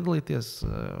ko piedalīties,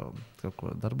 kaut ko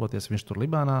darboties. Viņš tur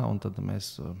Libānā, un tad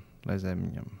mēs reizēm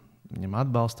viņam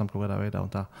atbalstam kaut kādā veidā un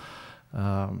tā.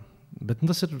 Bet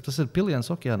tas ir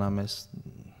piliens okeānā.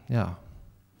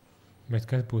 Bet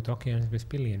kas būtu okeāns bez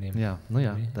pilieniem?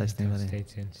 Taisnība arī.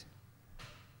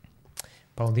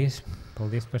 Paldies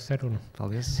par sarunu.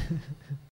 Paldies.